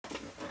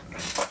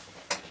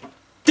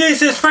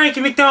This is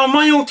Frankie McDowell,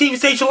 my own TV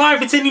station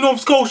live in Sydney, Nova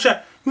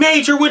Scotia.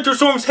 Major winter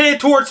storms head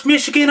towards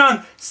Michigan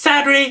on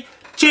Saturday,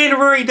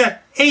 January the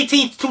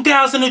 18th,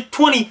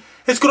 2020.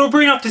 It's going to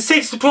bring up to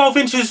 6 to 12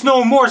 inches of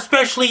snow and more,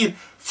 especially in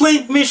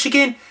Flint,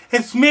 Michigan.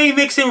 It may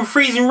mix in with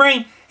freezing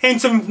rain and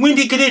some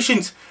windy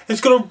conditions. It's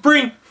going to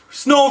bring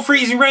snow,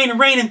 freezing rain, and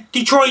rain in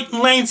Detroit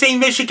and Lansing,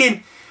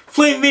 Michigan.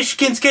 Flint,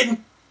 Michigan's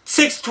getting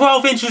 6 to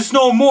 12 inches of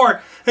snow and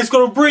more. It's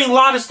going to bring a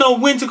lot of snow.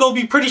 Winds are going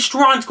to be pretty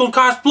strong. It's going to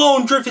cause blow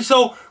and drift of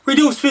snow,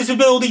 reduced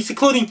visibilities,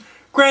 including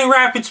Grand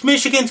Rapids,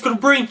 Michigan. It's going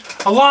to bring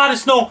a lot of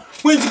snow.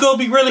 Winds are going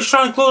to be really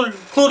strong,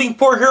 including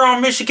Port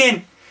Huron,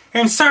 Michigan,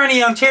 and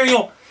Sarnia,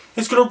 Ontario.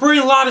 It's going to bring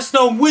a lot of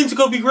snow. Winds are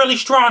going to be really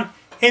strong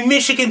in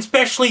Michigan,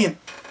 especially in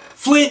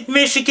Flint,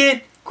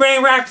 Michigan,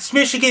 Grand Rapids,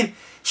 Michigan.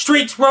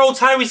 Streets, roads,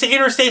 highways, and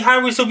interstate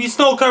highways will be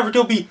snow covered.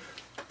 There'll be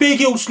big,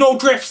 huge snow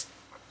drifts,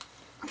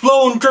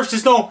 blowing drifts of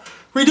snow.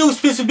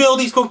 Reduced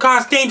visibility is going to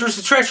cause dangerous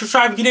and treacherous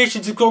driving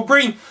conditions. It's going to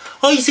bring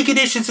icy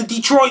conditions in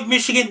Detroit,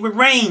 Michigan with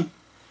rain.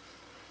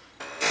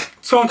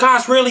 It's going to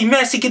cause really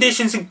messy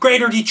conditions in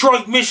greater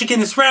Detroit, Michigan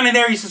and surrounding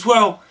areas as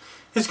well.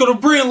 It's going to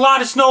bring a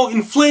lot of snow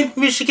in Flint,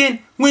 Michigan.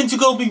 Winds are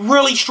going to be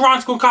really strong.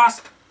 It's going to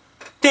cause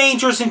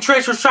dangerous and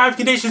treacherous driving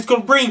conditions. It's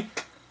going to bring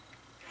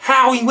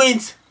howling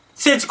winds.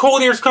 Since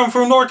cold air is coming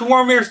from the north and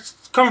warm air is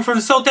coming from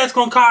the south, that's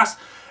going to cause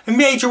a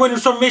major winter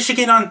storm in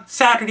Michigan on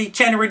Saturday,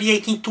 January the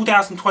 18th,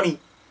 2020.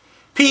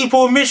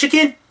 People in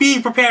Michigan, be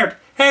prepared.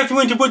 Have your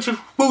winter boots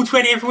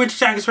ready, have your winter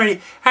jackets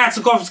ready, hats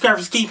and gloves,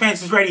 scarves, ski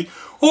pants is ready.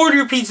 Order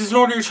your pizzas and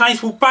order your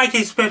Chinese food, buy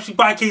cases of Pepsi,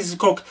 buy cases of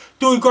Coke.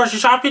 Do your grocery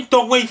shopping,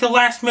 don't wait till the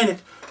last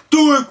minute.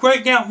 Do it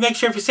right now. Make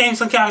sure if your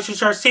Samsung Galaxy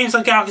charge,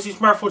 Samsung Galaxy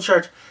smartphone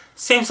charge,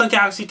 Samsung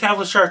Galaxy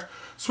tablet charge,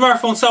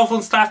 smartphone, cell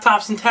phones,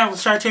 laptops, and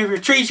tablets charge. Have your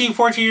 3G,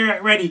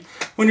 4G ready.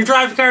 When you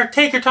drive the car,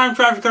 take your time,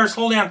 drive the car,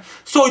 slow down,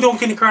 so you don't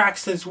get into car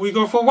accidents. When you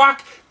go for a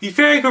walk, be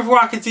very good for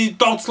walking so you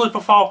don't slip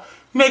or fall.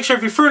 Make sure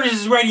if your furnace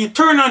is ready and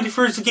turn on the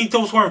furnace to keep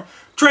those warm.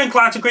 Drink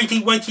lots of green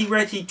tea, white tea,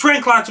 red tea.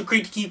 Drink lots of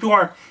green to keep you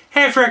warm.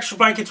 Have your extra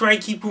blankets ready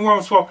to keep you warm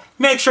as well.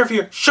 Make sure for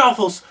your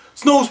shovels,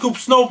 snow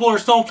scoops, snow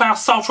blowers, snow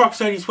plows, salt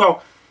trucks ready as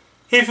well.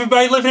 If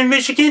everybody living in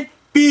Michigan,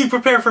 be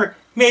prepared for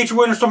major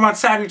winter storm on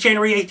Saturday,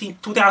 January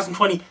 18th,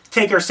 2020.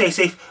 Take care, stay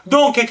safe.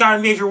 Don't kick out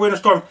a major winter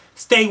storm.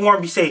 Stay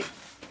warm, be safe.